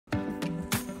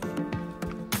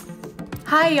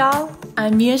Hi y'all,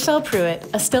 I'm Miachel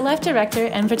Pruett, a still life director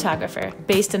and photographer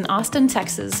based in Austin,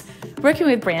 Texas, working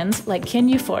with brands like Kin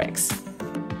Euphorics.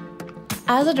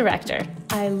 As a director,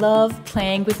 I love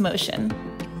playing with motion.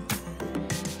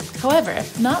 However,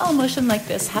 not all motion like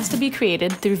this has to be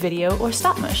created through video or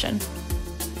stop motion.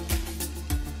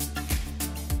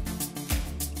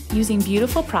 Using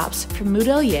beautiful props from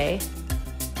Miachel,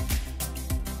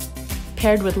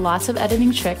 paired with lots of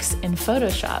editing tricks in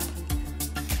Photoshop,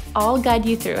 I'll guide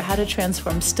you through how to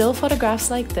transform still photographs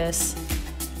like this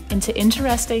into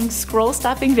interesting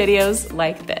scroll-stopping videos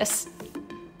like this.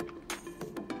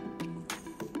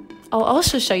 I'll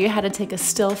also show you how to take a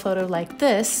still photo like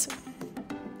this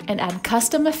and add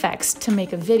custom effects to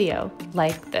make a video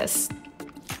like this.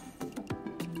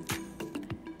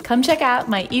 Come check out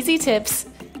my easy tips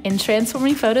in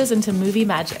transforming photos into movie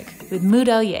magic with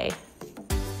Miachel.